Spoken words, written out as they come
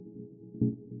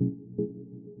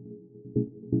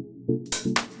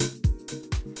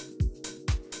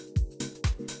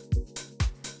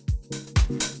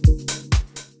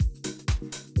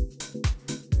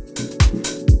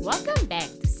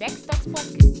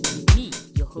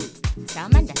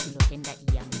Selma Ndasilohenda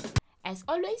Iyambo. As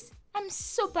always, I'm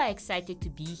super excited to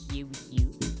be here with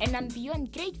you, and I'm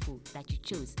beyond grateful that you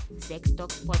chose Sex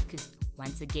Talks Podcast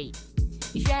once again.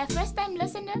 If you're a first-time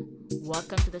listener,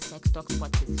 welcome to the Sex Talks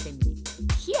Podcast family.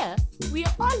 Here, we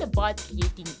are all about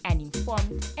creating an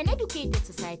informed and educated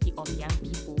society of young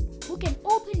people who can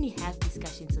openly have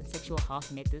discussions on sexual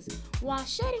health matters while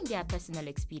sharing their personal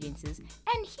experiences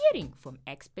and hearing from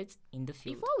experts in the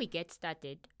field. Before we get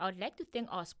started, I would like to thank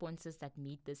our sponsors that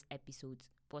made this episode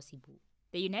possible.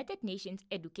 The United Nations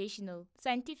Educational,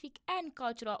 Scientific and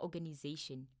Cultural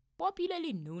Organization,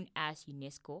 popularly known as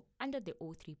UNESCO, under the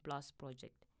O3 Plus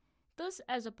project. This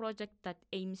is a project that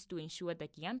aims to ensure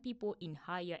that young people in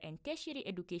higher and tertiary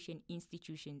education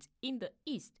institutions in the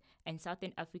East and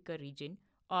Southern Africa region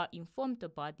are informed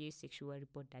about their sexual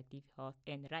reproductive health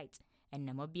and rights, and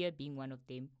Namibia being one of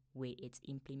them where it's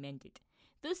implemented.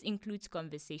 This includes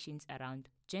conversations around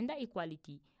gender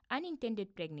equality,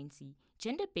 unintended pregnancy,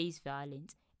 gender-based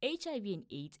violence, HIV and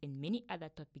AIDS, and many other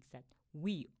topics that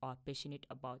we are passionate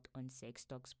about on Sex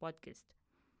Talks Podcast.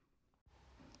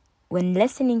 When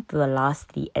listening to the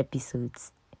last 3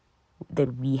 episodes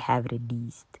that we have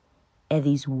released, there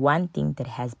is one thing that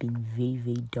has been very,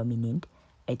 very dominant.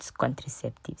 It's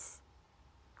contraceptives.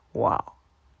 Wow.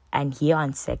 And here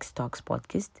on Sex Talks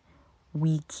Podcast,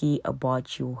 we care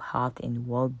about your health and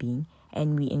well-being,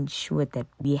 and we ensure that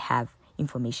we have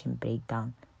information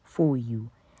breakdown for you.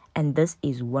 And this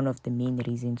is one of the main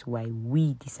reasons why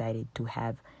we decided to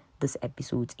have this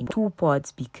episode in 2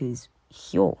 parts, because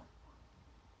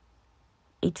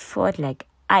it felt like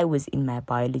I was in my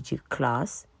biology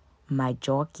class, my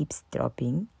jaw keeps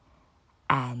dropping,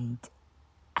 and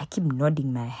I keep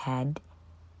nodding my head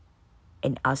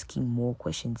and asking more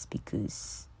questions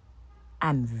because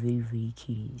I'm very, very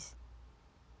curious.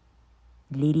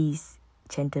 Ladies,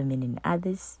 gentlemen, and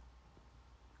others,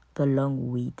 the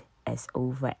long wait is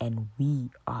over, and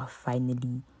we are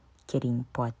finally getting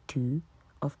part 2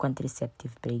 of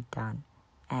contraceptive breakdown.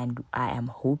 And I am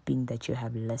hoping that you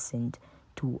have listened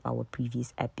to our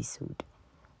previous episode,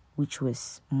 which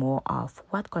was more of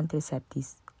what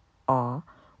contraceptives are,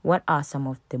 what are some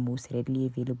of the most readily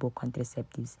available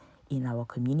contraceptives in our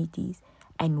communities,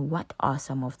 and what are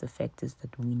some of the factors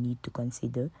that we need to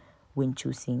consider when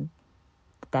choosing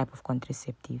the type of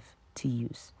contraceptive to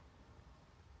use.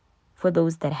 For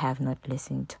those that have not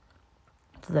listened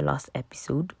to the last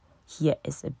episode, here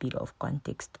is a bit of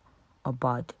context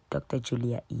about Dr.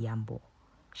 Julia Iiyambo.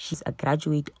 She's a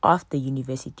graduate of the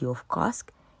University of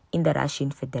Kursk in the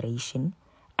Russian Federation,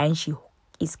 and she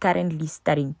is currently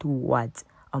studying towards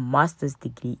a master's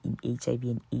degree in HIV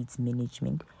and AIDS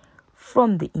management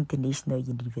from the International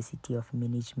University of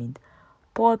Management,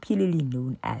 popularly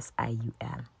known as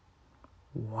IUM.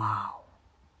 Wow.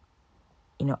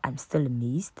 I'm still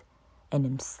amazed, and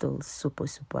I'm still super,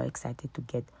 super excited to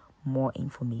get more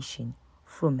information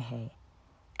from her.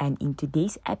 And in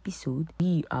today's episode,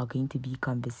 we are going to be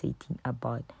conversating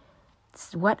about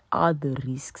what are the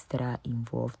risks that are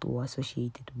involved or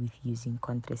associated with using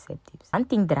contraceptives. One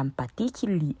thing that I'm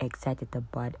particularly excited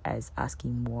about is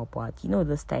asking more about,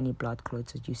 those tiny blood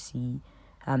clots that you see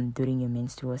during your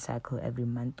menstrual cycle every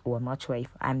month, or I'm not sure if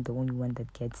I'm the only one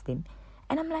that gets them.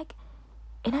 And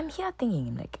I'm here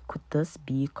thinking, could this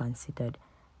be considered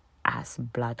as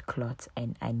blood clots,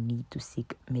 and I need to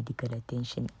seek medical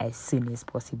attention as soon as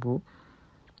possible?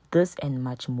 This and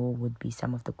much more would be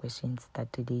some of the questions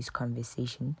that today's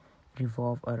conversation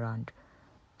revolve around.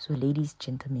 So ladies,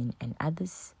 gentlemen, and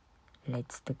others,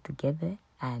 let's stick together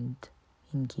and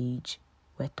engage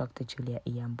with Dr. Julia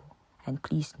Iyambo. And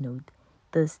please note,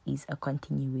 this is a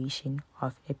continuation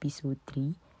of episode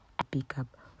 3. I pick up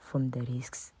from the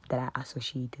risks that are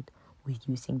associated with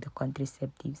using the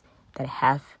contraceptives that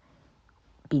have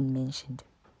been mentioned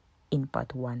in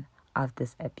part 1 of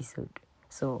this episode.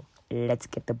 So let's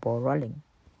get the ball rolling.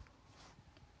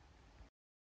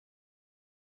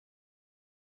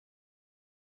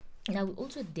 Now we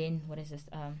also then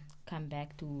come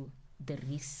back to the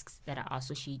risks that are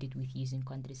associated with using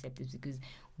contraceptives, because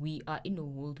we are in a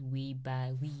world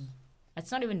whereby we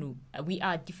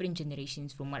are different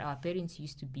generations from what our parents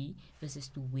used to be versus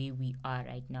to where we are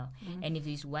right now. Mm-hmm. And if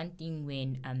there's one thing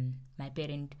when my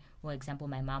parent, for example,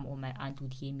 my mom or my aunt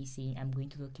would hear me saying, I'm going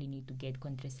to the clinic to get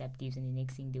contraceptives, and the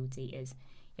next thing they would say is,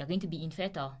 you're going to be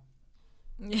infertile.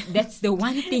 That's the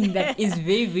one thing that is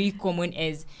very, very common,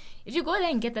 is if you go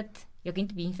there and get that, you're going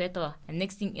to be infertile. And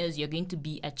next thing is, you're going to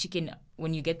be a chicken.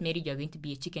 When you get married, you're going to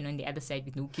be a chicken on the other side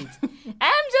with no kids.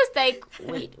 I'm just like,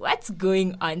 wait, what's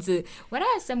going on? So what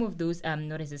are some of those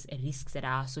risks that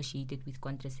are associated with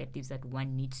contraceptives that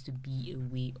one needs to be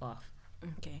aware of?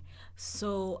 Okay,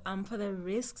 so for the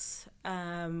risks,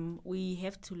 we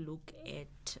have to look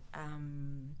at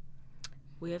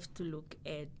we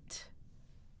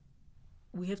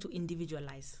have to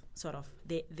individualize sort of.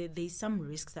 There's some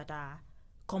risks that are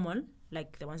common,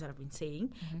 like the ones that I've been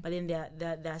saying, but then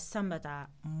there are some that are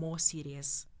more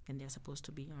serious than they're supposed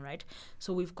to be. All right,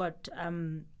 so we've got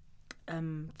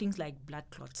things like blood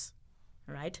clots,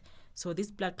 right? So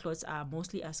these blood clots are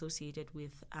mostly associated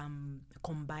with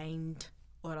combined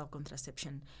oral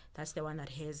contraception. That's the one that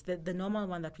has the normal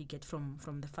one that we get from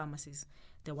the pharmacies,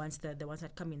 the ones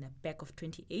that come in a pack of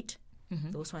 28.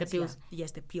 Those ones, the pills.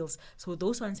 Yes, the pills. So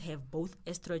those ones have both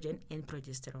estrogen and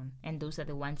progesterone. And those are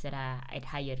the ones that are at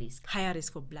higher risk. Higher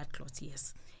risk for blood clots,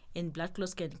 yes. And blood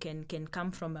clots can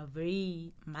come from a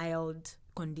very mild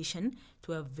condition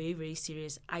to a very, very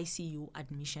serious ICU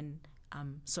admission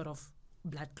sort of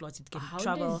blood clots. It can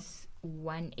travel. How does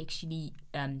one actually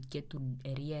get to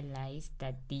realize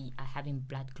that they are having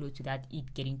blood clots without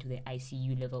it getting to the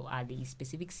ICU level? Are there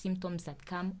specific symptoms that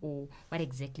come, or what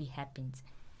exactly happens?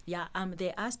 Yeah,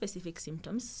 there are specific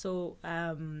symptoms. So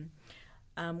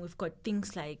we've got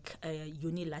things like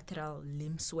unilateral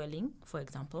limb swelling, for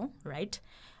example, right?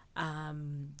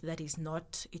 That is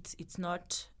not, it's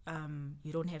not,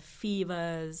 you don't have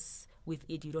fevers with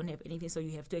it, you don't have anything, so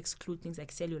you have to exclude things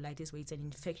like cellulitis, where it's an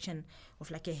infection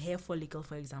of like a hair follicle,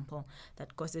 for example,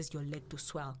 that causes your leg to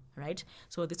swell, right?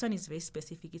 So this one is very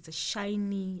specific. It's a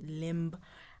shiny limb.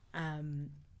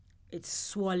 It's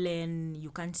swollen,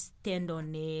 you can't stand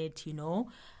on it, and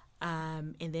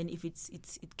then if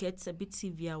it gets a bit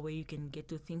severe, where you can get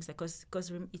to things like, because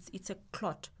it's a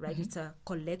clot, right? It's a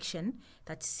collection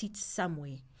that sits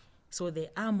somewhere. So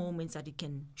there are moments that it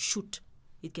can shoot,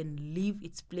 it can leave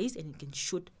its place and it can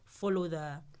shoot, follow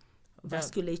the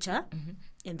vasculature,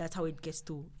 and that's how it gets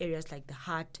to areas like the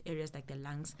heart, areas like the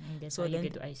lungs. That's so how then you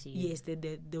get to ICU. Yes, they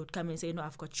would come and say, no,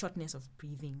 I've got shortness of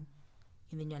breathing.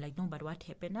 And then you're like, no, but what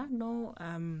happened?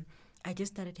 I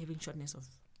just started having shortness of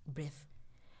breath.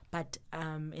 But,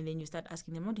 and then you start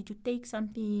asking them, did you take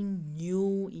something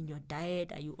new in your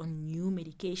diet? Are you on new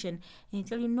medication? And they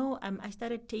tell you, no, I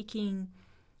started taking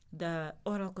the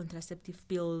oral contraceptive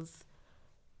pills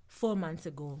 4 months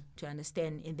ago, to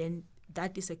understand. And then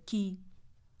that is a key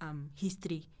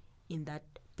history in that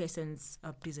person's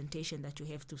presentation that you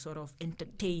have to sort of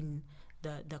entertain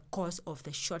the cause of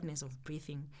the shortness of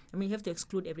breathing. I mean, you have to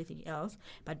exclude everything else,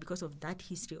 but because of that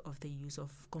history of the use of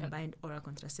combined oral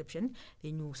contraception,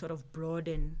 then you sort of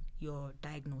broaden your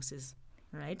diagnosis,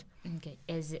 right? Okay.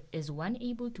 Is one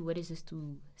able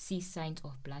to see signs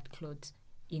of blood clots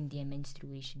in their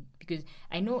menstruation? Because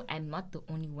I know I'm not the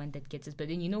only one that gets this, but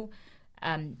then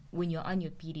when you're on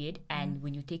your period and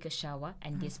when you take a shower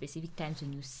and there's specific times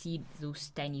when you see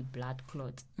those tiny blood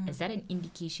clots, is that an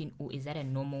indication, or is that a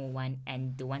normal one?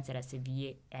 And the ones that are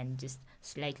severe and just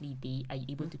slightly, are you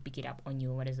able to pick it up on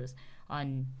your,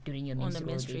 during your menstrual on the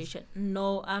menstruation days?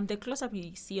 No, the clots that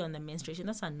we see on the menstruation,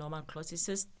 that's a normal clots. It's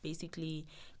just basically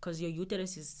because your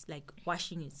uterus is like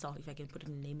washing itself, if I can put it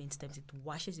in layman's terms. It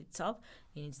washes itself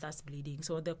and it starts bleeding.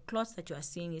 So the clots that you are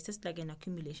seeing is just like an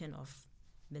accumulation of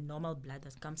the normal blood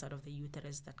that comes out of the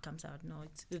uterus that comes out. No,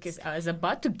 it's because I was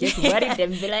about to get worried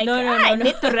and be like, no, I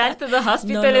need to run to the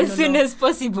hospital as soon as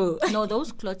possible. No,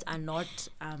 those clots are not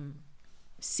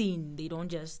seen. They don't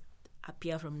just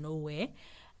appear from nowhere.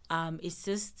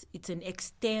 It's an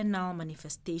external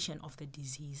manifestation of the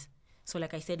disease. So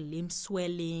like I said, limb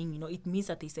swelling, it means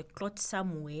that there's a clot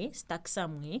somewhere, stuck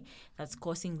somewhere, that's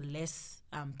causing less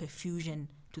perfusion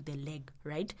to the leg,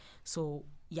 right? So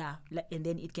yeah, and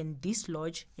then it can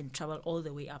dislodge and travel all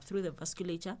the way up through the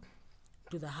vasculature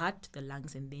to the heart, the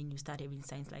lungs, and then you start having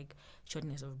signs like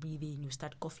shortness of breathing, you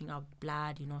start coughing out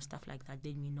blood, stuff like that.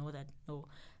 Then we know that,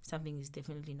 something is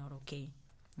definitely not okay.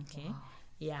 Okay. Wow.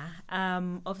 Yeah.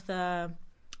 Of the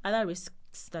other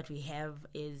risks that we have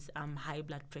is high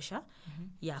blood pressure.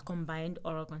 Yeah, combined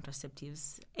oral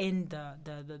contraceptives and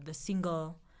the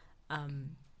single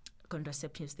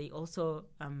contraceptives, they also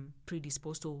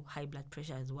predispose to high blood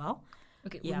pressure as well.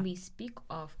 Okay, when we speak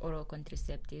of oral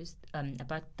contraceptives,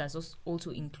 does this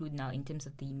also include now in terms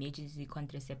of the emergency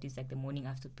contraceptives, like the morning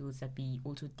after pills that we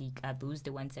also take? Are those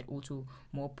the ones that also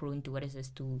more prone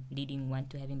to leading one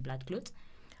to having blood clots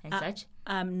and such?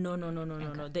 No.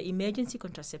 The emergency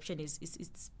contraception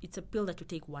it's a pill that you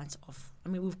take once off. I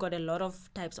mean, we've got a lot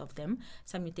of types of them.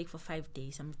 Some you take for 5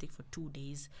 days, some you take for 2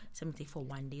 days, some you take for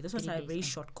 1 day. Those ones are a very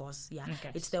short course. Yeah,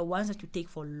 okay. It's the ones that you take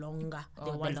for longer.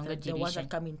 The ones that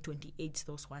come in 28.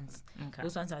 Those ones. Okay.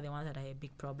 Those ones are the ones that are a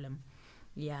big problem.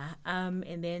 Yeah.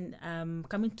 And then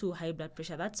coming to high blood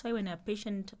pressure, that's why when a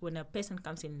person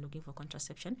comes in looking for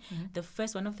contraception, the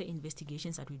first one of the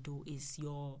investigations that we do is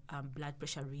your blood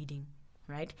pressure reading,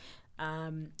 right?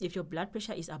 If your blood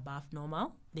pressure is above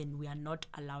normal, then we are not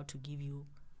allowed to give you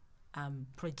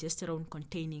progesterone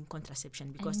containing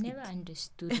contraception, because I never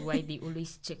understood why they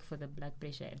always check for the blood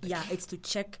pressure. Yeah, it's to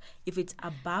check if it's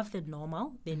above the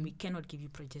normal, then we cannot give you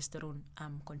progesterone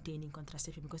containing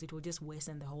contraception, because it will just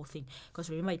worsen the whole thing. Because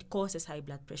remember, it causes high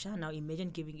blood pressure. Now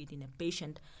imagine giving it in a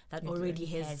patient that already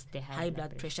has the high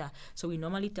blood pressure. So we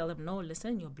normally tell them, no,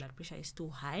 listen, your blood pressure is too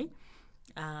high.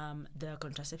 The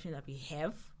contraception that we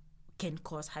have can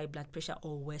cause high blood pressure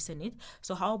or worsen it.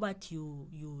 So how about you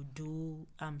do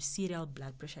serial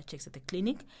blood pressure checks at the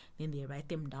clinic, then they write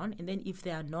them down, and then if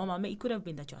they are normal, it could have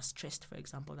been that you're stressed, for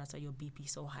example, that's why your BP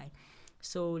is so high.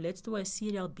 So let's do a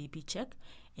serial BP check,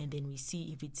 and then we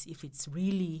see if it's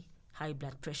really high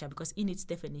blood pressure, because in its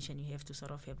definition you have to sort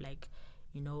of have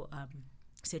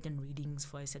certain readings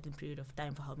for a certain period of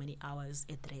time, for how many hours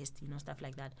at rest, stuff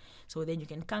like that. So then you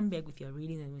can come back with your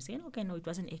readings and we say, okay, no, it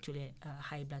wasn't actually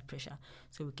high blood pressure.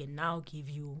 So we can now give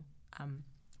you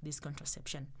this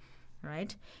contraception,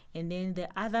 right? And then the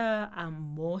other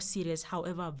more serious,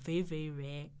 however very, very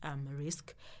rare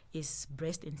risk is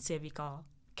breast and cervical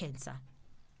cancer,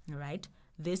 right?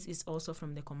 This is also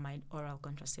from the combined oral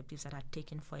contraceptives that are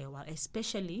taken for a while,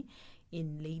 especially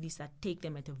in ladies that take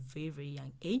them at a very, very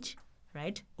young age,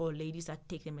 right? Or ladies that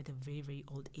take them at a very, very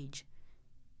old age.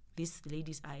 These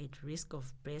ladies are at risk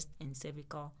of breast and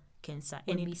cervical cancer.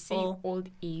 When we say old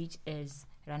age, is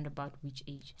around about which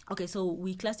age? Okay, so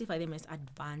we classify them as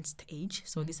advanced age.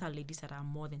 So these are ladies that are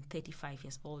more than 35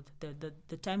 years old.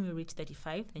 The time you reach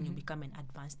 35, then you become an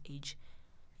advanced age.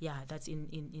 Yeah, that's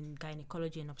in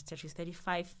gynecology and obstetrics.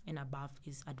 35 and above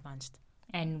is advanced.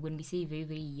 And when we say very,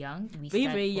 very young,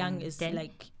 very young is 10?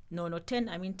 Like... No, 10.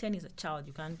 I mean, 10 is a child.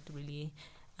 You can't really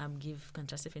give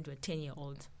contraception to a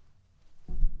 10-year-old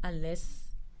unless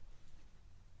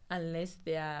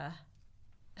they are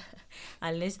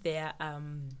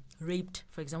raped.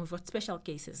 For example, for special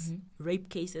cases, rape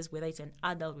cases, whether it's an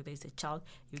adult, whether it's a child,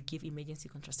 you give emergency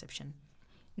contraception.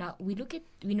 Now, we look at,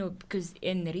 because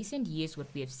in recent years, what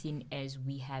we have seen is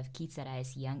we have kids that are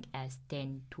as young as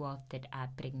 10, 12 that are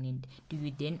pregnant. Do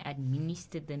you then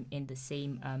administer them in the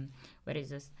same,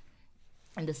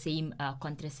 in the same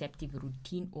contraceptive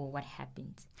routine, or what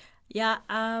happens? Yeah,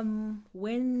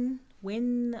 when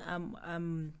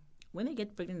they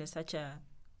get pregnant at such a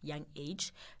young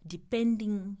age,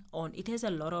 depending on, it has a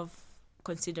lot of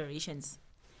considerations.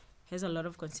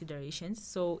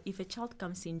 So if a child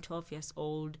comes in 12 years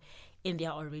old and they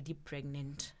are already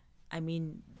pregnant, I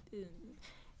mean,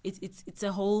 it's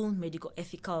a whole medical,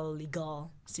 ethical,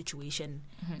 legal situation,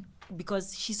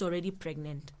 because she's already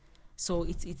pregnant. So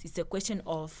it's a question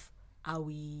of,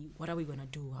 what are we going to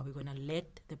do? Are we going to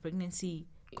let the pregnancy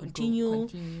continue?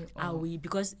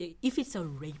 Because if it's a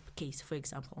rape case, for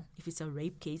example,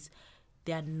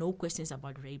 there are no questions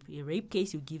about rape. A rape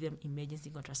case, you give them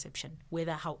emergency contraception.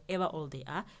 However old they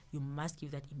are, you must give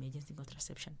that emergency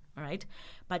contraception, all right?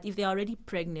 But if they're already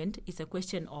pregnant, it's a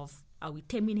question of, are we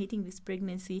terminating this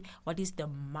pregnancy? What is the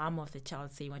mom of the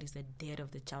child saying? What is the dad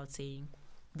of the child saying?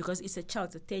 Because it's a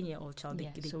child, it's a 10-year-old child.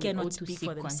 They cannot speak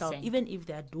for themselves. Even if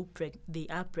they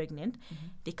are pregnant,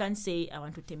 they can't say, I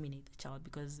want to terminate the child,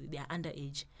 because they are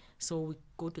underage. So we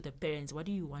go to the parents. What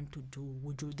do you want to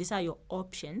do? These are your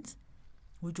options.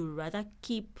 Would you rather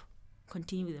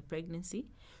continue with the pregnancy?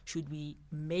 Should we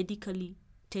medically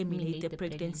terminate the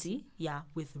pregnancy? Yeah,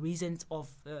 with reasons of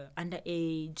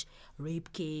underage,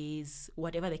 rape case,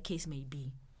 whatever the case may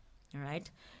be. All right?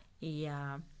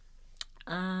 Yeah.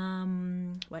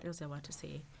 What else I want to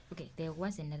say? Okay, there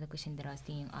was another question that I was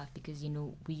thinking of, because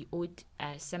we ought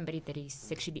somebody that is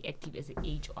sexually active at the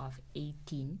age of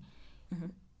 18.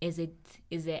 Is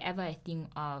there ever a thing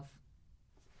of,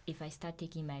 if I start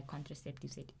taking my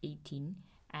contraceptives at 18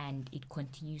 and it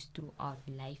continues throughout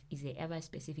life, is there ever a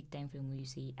specific time frame where you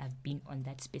say, I've been on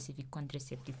that specific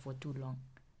contraceptive for too long?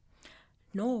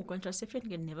 No, contraception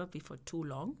can never be for too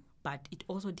long, but it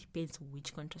also depends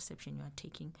which contraception you are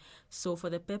taking. So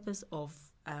for the purpose of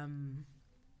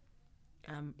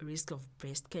risk of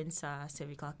breast cancer,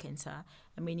 cervical cancer,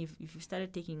 I mean, if you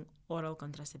started taking oral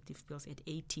contraceptive pills at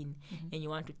 18 and you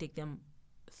want to take them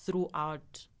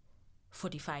throughout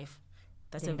 45,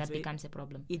 that becomes a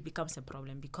problem. It becomes a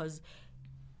problem, because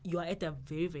you are at a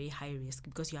very, very high risk,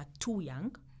 because you are too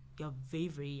young. You're very,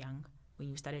 very young when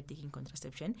you started taking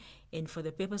contraception, and for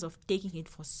the purpose of taking it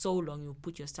for so long, you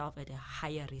put yourself at a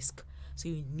higher risk. So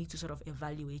you need to sort of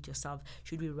evaluate yourself.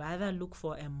 Should we rather look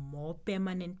for a more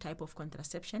permanent type of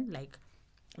contraception, like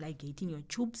ligating your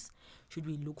tubes? Should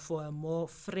we look for a more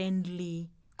friendly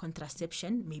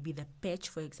contraception, maybe the patch,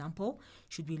 for example?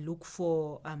 Should we look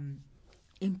for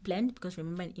implant? Because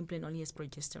remember, an implant only has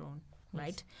progesterone,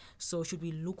 right? So should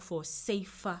we look for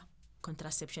safer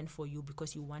contraception for you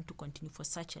because you want to continue for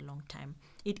such a long time?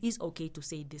 It is okay to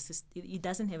say it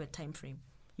doesn't have a time frame.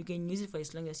 You can use it for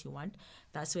as long as you want.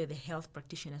 That's where the health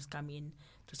practitioners come in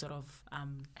to sort of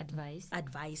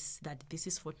advise that this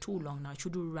is for too long now.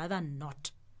 Should you rather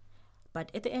not?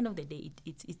 But at the end of the day,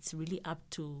 it's really up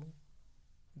to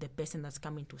the person that's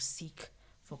coming to seek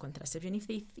for contraception.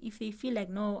 If they feel like,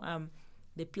 no,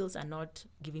 the pills are not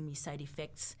giving me side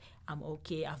effects, I'm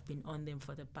okay, I've been on them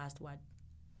for the past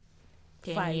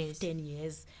 10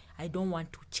 years, I don't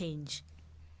want to change,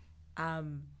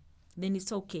 then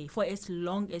it's okay, for as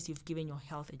long as you've given your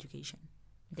health education,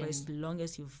 for as long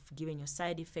as you've given your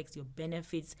side effects, your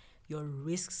benefits, your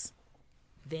risks,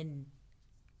 then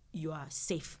you are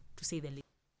safe, to say the least.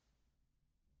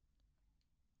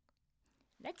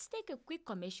 Let's take a quick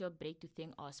commercial break to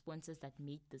thank our sponsors that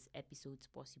made this episode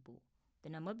possible. The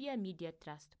Namibia Media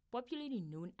Trust, popularly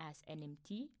known as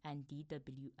NMT, and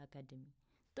DW Academy.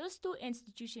 Those two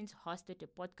institutions hosted a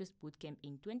podcast bootcamp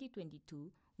in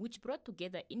 2022, which brought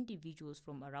together individuals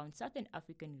from around Southern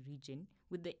African region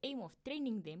with the aim of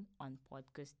training them on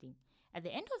podcasting. At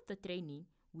the end of the training,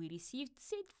 we received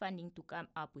said funding to come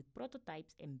up with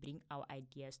prototypes and bring our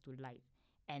ideas to life.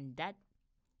 And that,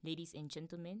 ladies and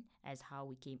gentlemen, is how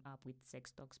we came up with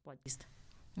Sex Talks podcast.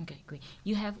 Okay, great.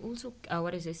 You have also,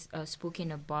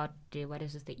 spoken about the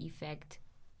effect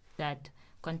that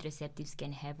contraceptives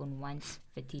can have on one's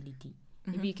fertility.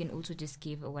 Mm-hmm. Maybe you can also just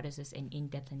give an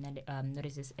in-depth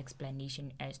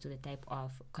explanation as to the type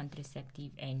of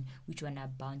contraceptive and which one are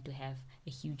bound to have a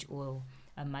huge or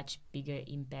a much bigger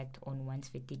impact on one's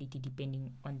fertility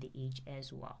depending on the age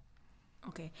as well.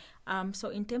 Okay. So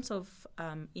in terms of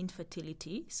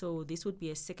infertility, so this would be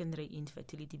a secondary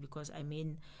infertility because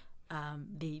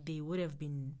they would have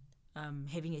been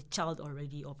having a child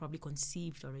already or probably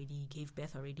conceived already, gave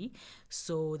birth already.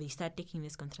 So they start taking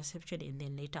this contraception and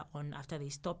then later on, after they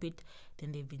stop it,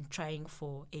 then they've been trying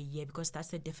for a year because that's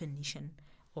the definition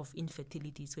of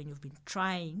infertility. It's when you've been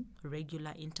trying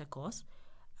regular intercourse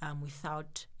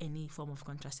without any form of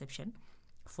contraception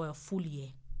for a full year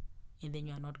and then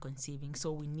you are not conceiving.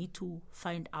 So we need to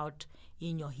find out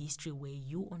in your history were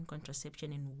you on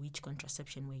contraception and which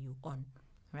contraception were you on.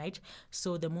 Right?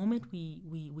 So the moment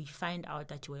we find out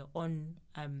that you were on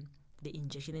the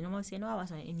injection, they normally say, no, I was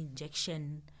on an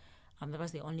injection. That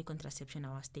was the only contraception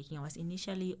I was taking. I was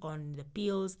initially on the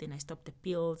pills, then I stopped the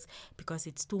pills because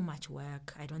it's too much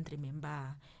work. I don't remember,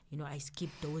 I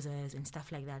skipped doses and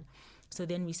stuff like that. So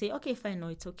then we say, okay, fine, no,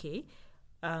 it's okay.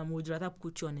 We'd rather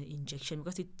put you on an injection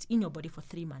because it's in your body for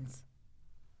 3 months.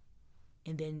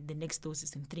 And then the next dose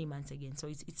is in 3 months again. So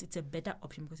it's a better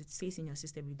option because it stays in your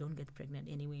system. You don't get pregnant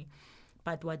anyway.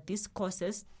 But what this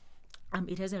causes,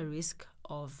 it has a risk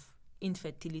of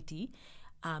infertility,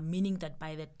 meaning that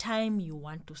by the time you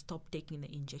want to stop taking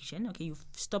the injection, okay, you've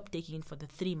stopped taking it for the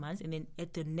 3 months, and then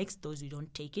at the next dose you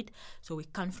don't take it. So we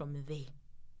count from there.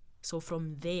 So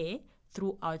from there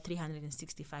throughout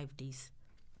 365 days,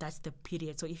 that's the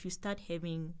period. So if you start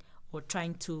having or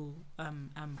trying to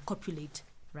copulate,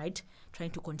 right, trying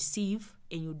to conceive,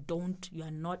 and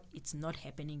it's not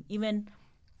happening. Even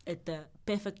at the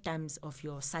perfect times of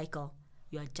your cycle,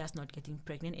 you are just not getting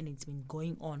pregnant, and it's been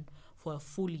going on for a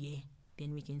full year.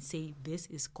 Then we can say this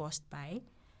is caused by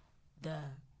the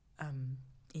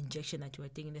injection that you are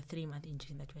taking, the 3-month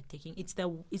injection that you are taking. It's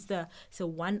the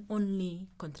one only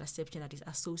contraception that is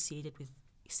associated with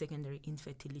secondary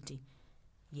infertility.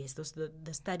 Yes,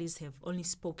 the studies have only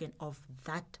spoken of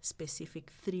that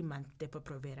specific 3-month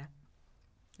Depo-Provera.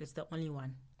 It's the only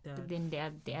one. Then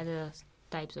the other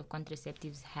types of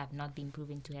contraceptives have not been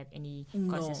proven to have any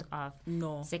causes of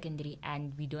secondary,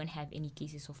 and we don't have any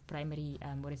cases of primary,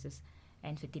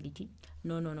 infertility?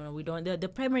 No, we don't. The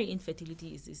primary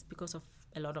infertility is because of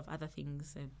a lot of other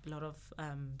things, a lot of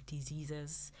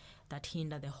diseases that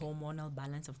hinder the hormonal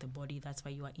balance of the body. That's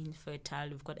why you are infertile.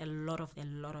 We've got a lot of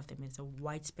them. It's a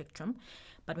wide spectrum.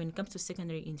 But when it comes to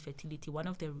secondary infertility, one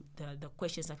of the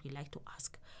questions that we like to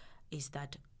ask is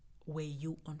that, were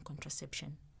you on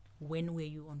contraception? When were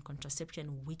you on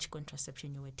contraception? Which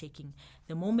contraception you were taking?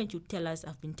 The moment you tell us,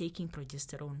 I've been taking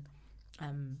progesterone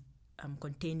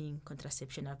containing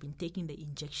contraception, I've been taking the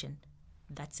injection,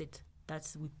 that's it.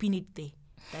 We pin it there.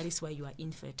 That is why you are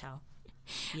infertile.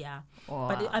 Yeah. Wow.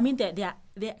 But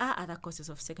there are other causes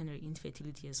of secondary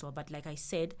infertility as well. But like I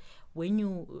said, when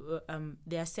you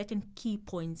there are certain key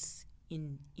points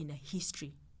in a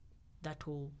history that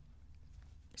will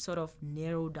sort of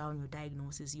narrow down your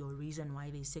diagnosis, your reason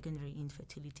why there's secondary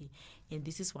infertility. And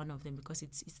this is one of them, because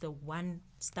it's the one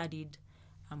studied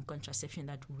contraception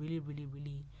that really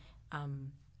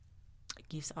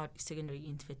gives out secondary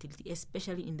infertility,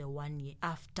 especially in the 1 year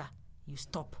after you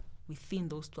stop. Within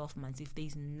those 12 months, if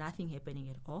there's nothing happening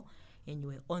at all and you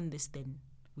were on this, then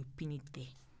we pin it there.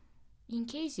 In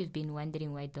case you've been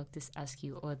wondering why doctors ask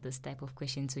you all this type of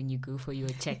questions when you go for your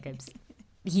checkups,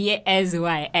 here as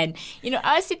why. And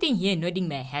I was sitting here nodding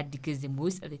my head, because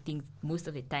most of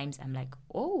the times I'm like,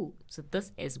 oh, so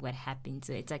this is what happened.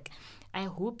 So it's like, I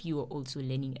hope you are also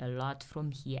learning a lot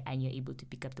from here, and you're able to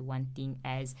pick up the one thing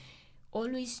as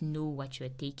always know what you're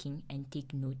taking and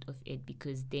take note of it,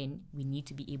 because then we need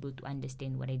to be able to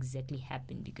understand what exactly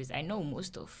happened. Because I know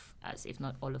most of us, if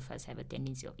not all of us, have a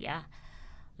tendency of,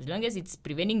 as long as it's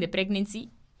preventing the pregnancy,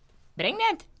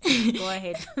 pregnant. Go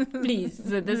ahead. Please.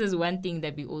 So this is one thing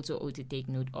that we also ought to take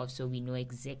note of, so we know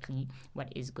exactly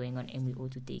what is going on, and we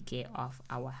ought to take care of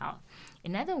our health.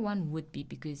 Another one would be,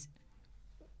 because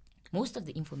most of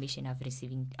the information I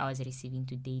was receiving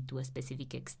today, to a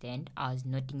specific extent, I was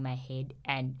nodding my head,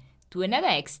 and to another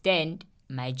extent,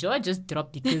 my jaw just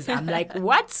dropped, because I'm like,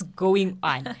 what's going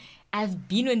on? I've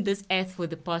been on this earth for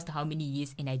the past how many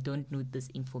years, and I don't know this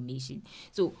information.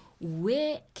 So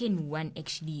where can one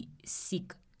actually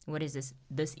seek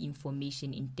this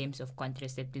information in terms of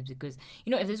contraceptives? Because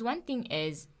if there's one thing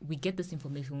is, we get this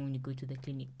information when you go to the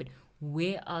clinic, but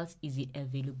where else is it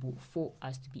available for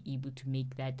us to be able to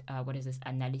make that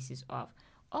analysis of,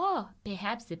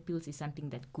 perhaps the pills is something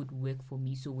that could work for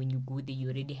me? So when you go there, you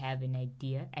already have an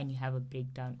idea and you have a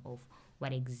breakdown of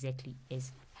what exactly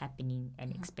is happening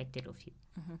and expected of you.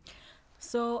 Mm-hmm.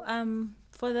 So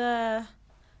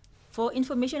for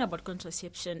information about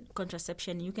contraception,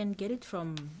 you can get it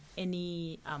from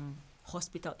any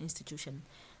hospital institution.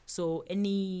 So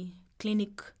any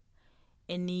clinic,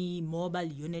 any mobile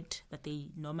unit that they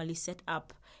normally set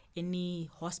up, any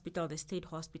hospital, the state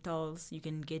hospitals. You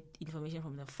can get information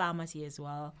from the pharmacy as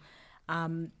well.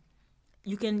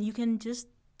 You can just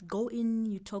go in,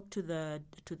 you talk to the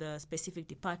specific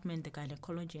department, the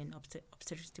gynecology and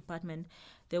obstetrics department.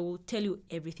 They will tell you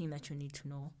everything that you need to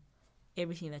know.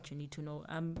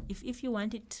 If you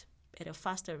want it at a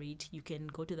faster rate, you can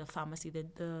go to the pharmacy,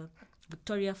 the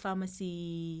Victoria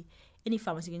pharmacy, any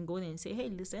pharmacy. You can go there and say, hey,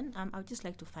 listen, I'd just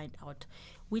like to find out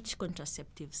which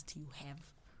contraceptives do you have,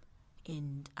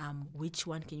 and which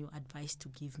one can you advise to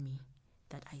give me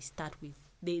that I start with.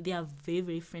 They are very,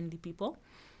 very friendly people.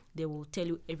 They will tell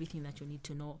you everything that you need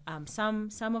to know.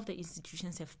 Some of the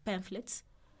institutions have pamphlets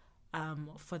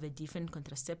for the different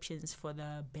contraceptions, for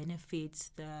the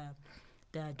benefits, the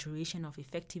duration of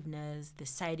effectiveness, the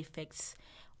side effects,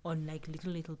 on like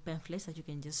little pamphlets that you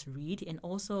can just read. And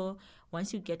also,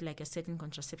 once you get like a certain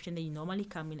contraception, they normally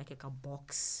come in like a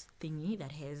box thingy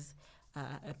that has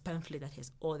a pamphlet that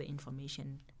has all the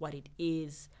information, what it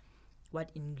is,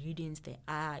 what ingredients there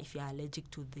are. If you are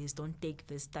allergic to this, don't take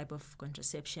this type of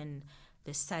contraception.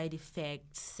 The side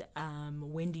effects,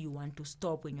 when do you want to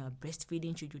stop? When you are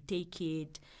breastfeeding, should you take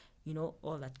it?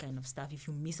 All that kind of stuff. If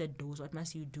you miss a dose, what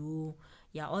must you do?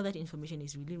 Yeah, all that information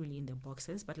is really, really in the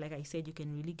boxes. But like I said, you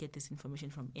can really get this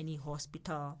information from any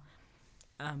hospital,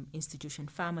 institution,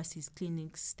 pharmacies,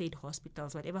 clinics, state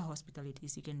hospitals, whatever hospital it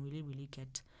is. You can really, really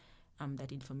get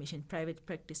that information. Private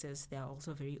practices, they are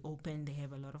also very open. They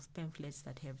have a lot of pamphlets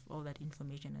that have all that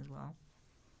information as well.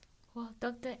 Well,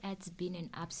 Doctor, it's been an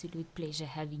absolute pleasure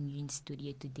having you in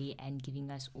studio today and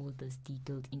giving us all this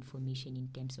detailed information in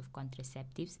terms of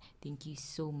contraceptives. Thank you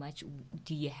so much.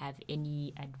 Do you have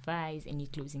any advice, any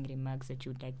closing remarks that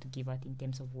you'd like to give out in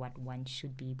terms of what one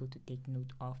should be able to take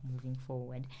note of moving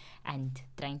forward and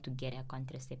trying to get a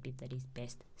contraceptive that is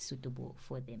best suitable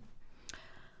for them?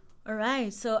 All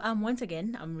right. So once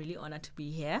again, I'm really honored to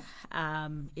be here.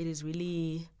 It is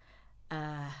really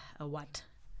a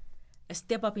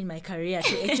step up in my career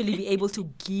to actually be able to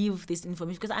give this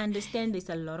information, because I understand there's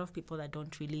a lot of people that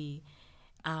don't really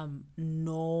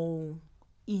know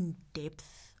in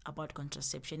depth about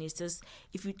contraception. It's just,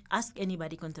 if you ask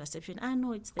anybody contraception, I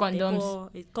know it's the condoms.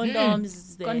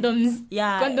 Condoms. Condoms.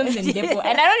 Yeah. Condoms and depot.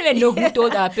 And I don't even know who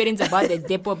told our parents about the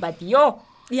depot, but yo.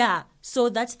 Yeah. So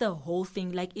that's the whole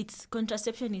thing. Like,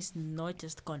 contraception is not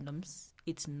just condoms.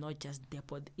 It's not just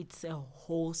depot. It's a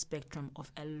whole spectrum of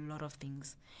a lot of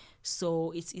things.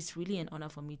 So it's really an honor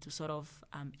for me to sort of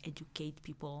educate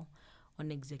people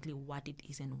on exactly what it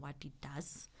is and what it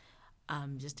does,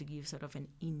 just to give sort of an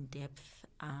in-depth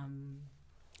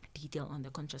detail on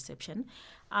the contraception.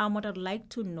 What I'd like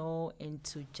to know and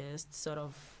to just sort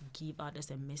of give out as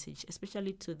a message,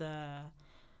 especially to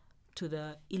to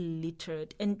the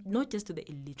illiterate, and not just to the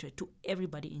illiterate, to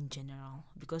everybody in general,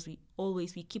 because we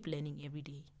keep learning every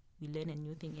day. We learn a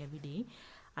new thing every day.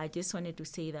 I just wanted to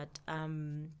say that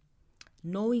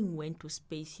knowing when to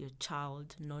space your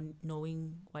child,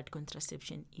 knowing what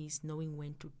contraception is, knowing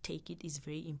when to take it is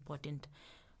very important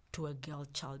to a girl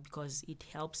child, because it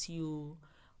helps you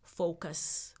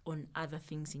focus on other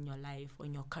things in your life,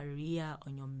 on your career,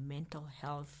 on your mental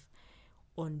health,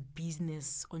 on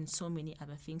business, on so many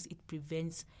other things. It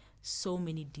prevents so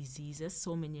many diseases,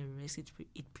 so many risks.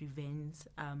 It prevents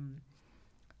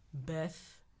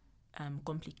birth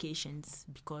complications,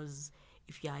 because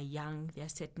if you are young, there are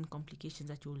certain complications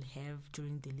that you will have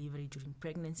during delivery, during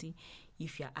pregnancy.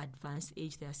 If you are advanced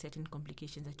age, there are certain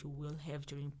complications that you will have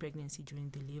during pregnancy, during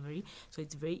delivery. So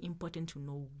it's very important to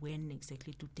know when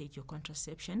exactly to take your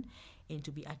contraception and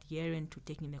to be adherent to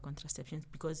taking the contraceptions,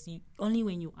 because only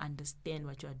when you understand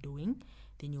what you are doing,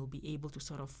 then you'll be able to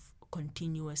sort of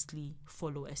continuously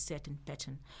follow a certain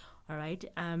pattern. All right.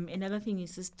 Another thing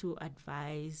is just to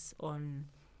advise on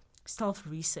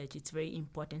self-research. It's very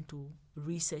important to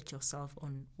research yourself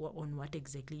on what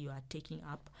exactly you are taking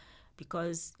up,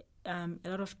 because a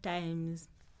lot of times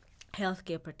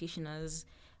healthcare practitioners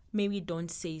maybe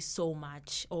don't say so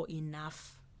much or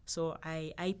enough. So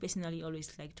I personally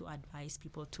always like to advise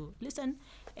people to listen.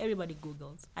 Everybody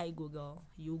Googles. I Google,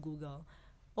 you Google,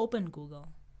 open Google.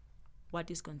 What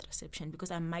is contraception?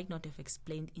 Because I might not have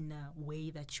explained in a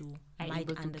way that you might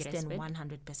understand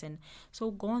 100%.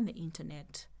 So go on the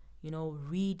internet,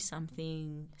 read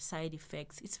something, side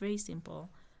effects. It's very simple.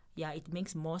 Yeah, it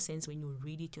makes more sense when you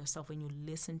read it yourself, when you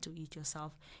listen to it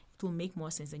yourself. It will make more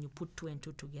sense when you put two and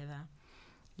two together.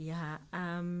 Yeah,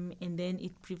 and then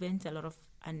it prevents a lot of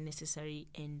unnecessary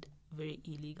and very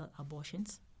illegal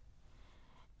abortions.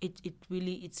 It's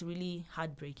really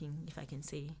heartbreaking, if I can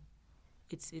say.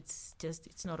 It's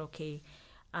not okay.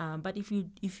 But if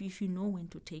you know when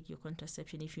to take your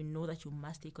contraception, if you know that you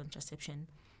must take contraception,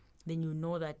 then you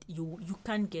know that you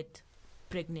can't get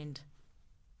pregnant,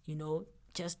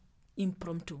 just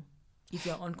impromptu if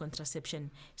you're on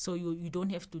contraception. So you don't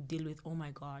have to deal with, oh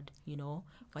my God,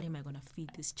 what am I going to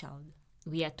feed this child?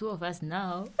 We are two of us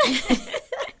now.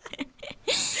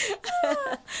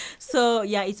 So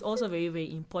yeah, it's also very,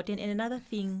 very important. And another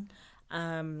thing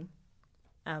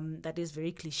that is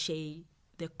very cliche,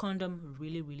 the condom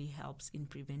really, really helps in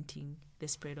preventing the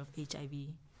spread of HIV.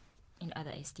 In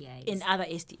other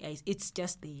STIs. It's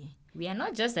just we are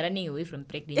not just running away from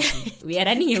pregnancy. We are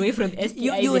running away from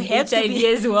STIs you and have HIV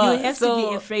as well. You have to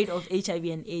be afraid of HIV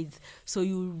and AIDS. So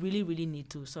you really, really need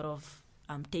to sort of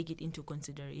take it into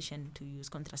consideration to use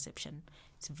contraception.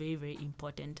 It's very, very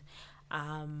important.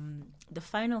 The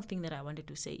final thing that I wanted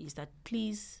to say is that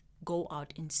please go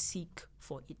out and seek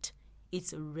for it.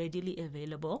 It's readily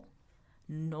available.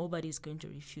 Nobody is going to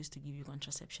refuse to give you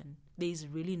contraception. There is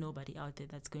really nobody out there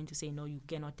that's going to say, no, you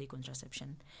cannot take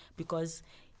contraception. Because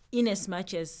in as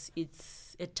much as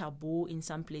it's a taboo in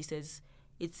some places,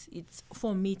 it's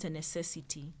for me, it's a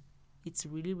necessity. It's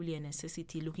really, really a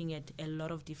necessity, looking at a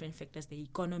lot of different factors, the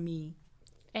economy.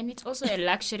 And it's also a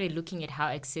luxury, looking at how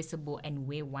accessible and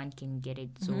where one can get it.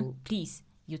 So please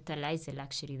utilize the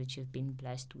luxury that you've been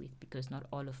blessed with, because not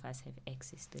all of us have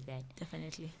access to that.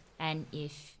 Definitely. And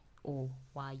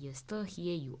while you're still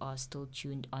here, you are still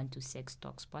tuned on to Sex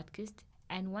Talks podcast.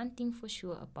 And one thing for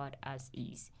sure about us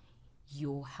is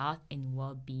your health and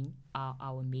well-being are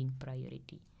our main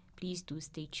priority. Please do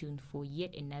stay tuned for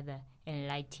yet another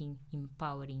enlightening,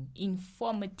 empowering,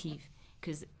 informative,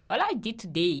 because all I did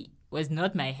today was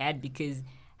not my head, because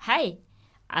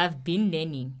I've been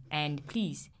learning. And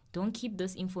please don't keep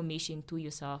this information to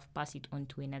yourself, pass it on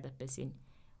to another person,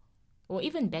 or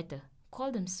even better,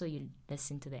 call them so you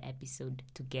listen to the episode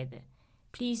together.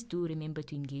 Please do remember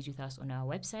to engage with us on our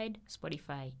website,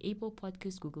 Spotify, Apple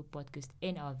Podcasts, Google Podcasts,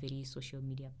 and our various social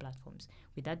media platforms.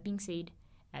 With that being said,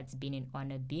 it's been an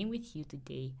honor being with you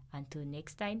today. Until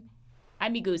next time,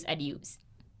 amigos, adios.